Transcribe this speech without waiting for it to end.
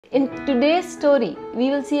In today's story, we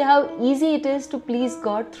will see how easy it is to please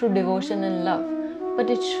God through devotion and love, but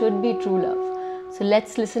it should be true love. So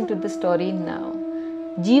let's listen to the story now.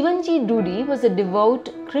 Jeevanji Doodi was a devout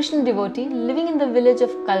Krishna devotee living in the village of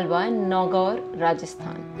Kalwa in Nagaur,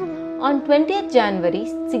 Rajasthan. On 20th January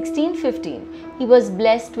 1615, he was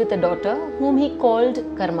blessed with a daughter whom he called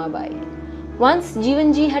Karmabai. Once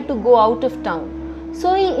Jeevanji had to go out of town,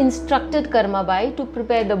 so he instructed Karmabai to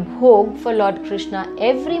prepare the bhog for Lord Krishna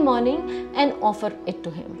every morning and offer it to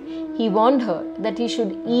him. He warned her that he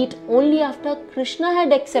should eat only after Krishna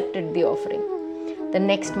had accepted the offering. The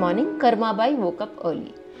next morning, Karmabai woke up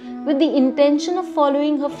early. With the intention of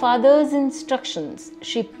following her father's instructions,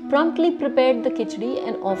 she promptly prepared the khichadi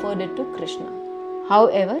and offered it to Krishna.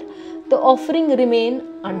 However, the offering remained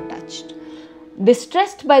untouched.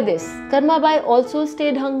 Distressed by this, Karmabai also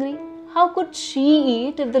stayed hungry. How could she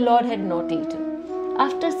eat if the Lord had not eaten?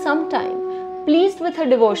 After some time, pleased with her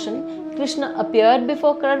devotion, Krishna appeared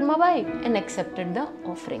before Karmabai and accepted the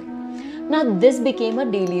offering. Now this became a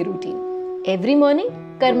daily routine. Every morning,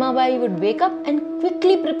 Karmabai would wake up and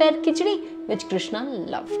quickly prepare khichdi, which Krishna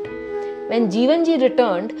loved. When Jeevanji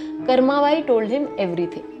returned, Karmabai told him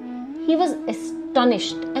everything. He was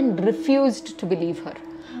astonished and refused to believe her.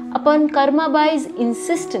 Upon Karmabai's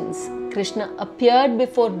insistence, Krishna appeared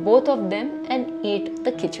before both of them and ate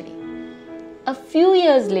the khichdi. A few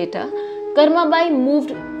years later, Karmabai moved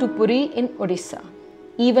to Puri in Odisha.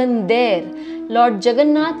 Even there, Lord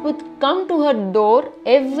Jagannath would come to her door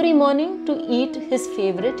every morning to eat his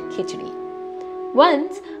favorite khichdi.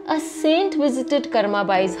 Once, a saint visited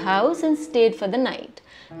Karmabai's house and stayed for the night.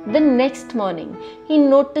 The next morning, he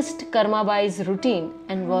noticed Karmabai's routine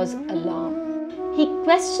and was alarmed. He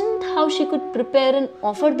questioned how she could prepare and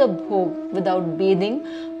offer the bhog without bathing,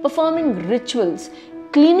 performing rituals,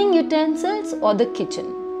 cleaning utensils or the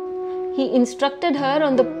kitchen. He instructed her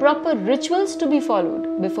on the proper rituals to be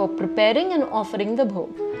followed before preparing and offering the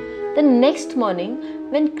bhog. The next morning,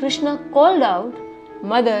 when Krishna called out,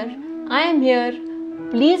 "Mother, I am here.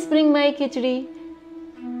 Please bring my khichdi."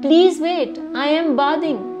 "Please wait, I am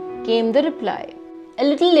bathing," came the reply. A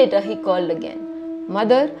little later, he called again.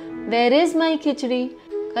 "Mother, where is my khichdi?"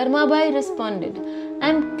 Karmabai responded, "I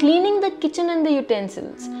am cleaning the kitchen and the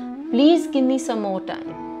utensils. Please give me some more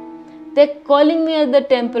time." "They're calling me at the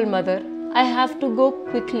temple, mother. I have to go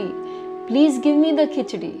quickly. Please give me the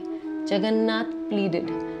khichdi." Jagannath pleaded.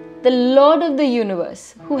 The Lord of the universe,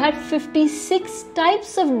 who had 56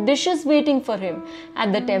 types of dishes waiting for him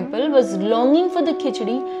at the temple, was longing for the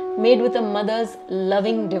khichdi made with a mother's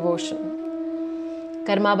loving devotion.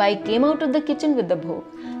 Karmabai came out of the kitchen with the bhog.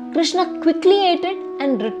 Krishna quickly ate it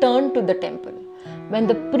and returned to the temple. When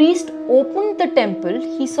the priest opened the temple,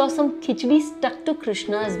 he saw some khichdi stuck to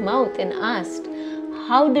Krishna's mouth and asked,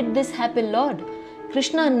 "How did this happen, Lord?"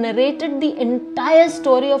 Krishna narrated the entire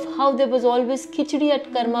story of how there was always khichdi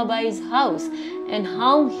at Karmabai's house and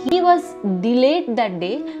how he was delayed that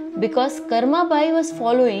day because Karmabai was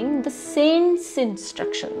following the saint's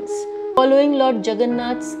instructions. Following Lord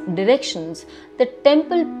Jagannath's directions, the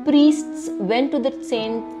temple priests went to the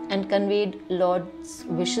saint and conveyed Lord's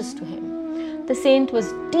wishes to him. The saint was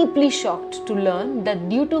deeply shocked to learn that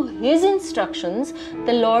due to his instructions,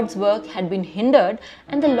 the Lord's work had been hindered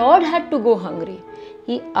and the Lord had to go hungry.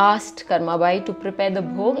 He asked Karmabai to prepare the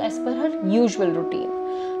bhog as per her usual routine.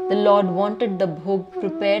 The Lord wanted the bhog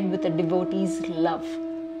prepared with a devotee's love,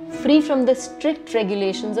 free from the strict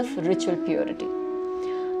regulations of ritual purity.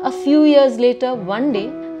 A few years later, one day,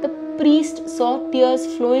 the priest saw tears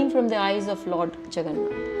flowing from the eyes of Lord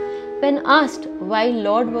Jagannath. When asked why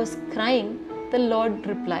Lord was crying, the Lord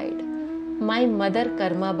replied, "My mother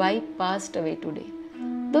Karmabai passed away today.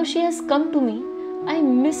 Though she has come to me, I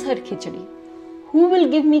miss her khichdi. Who will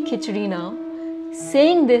give me khichdi now?"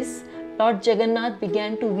 Saying this, Lord Jagannath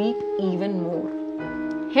began to weep even more.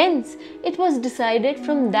 Hence, it was decided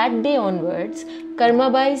from that day onwards,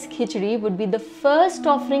 Karmabai's khichdi would be the first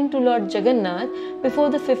offering to Lord Jagannath before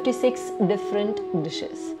the 56 different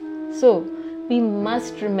dishes. So, we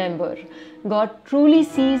must remember, God truly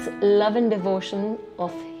sees love and devotion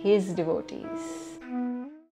of His devotees.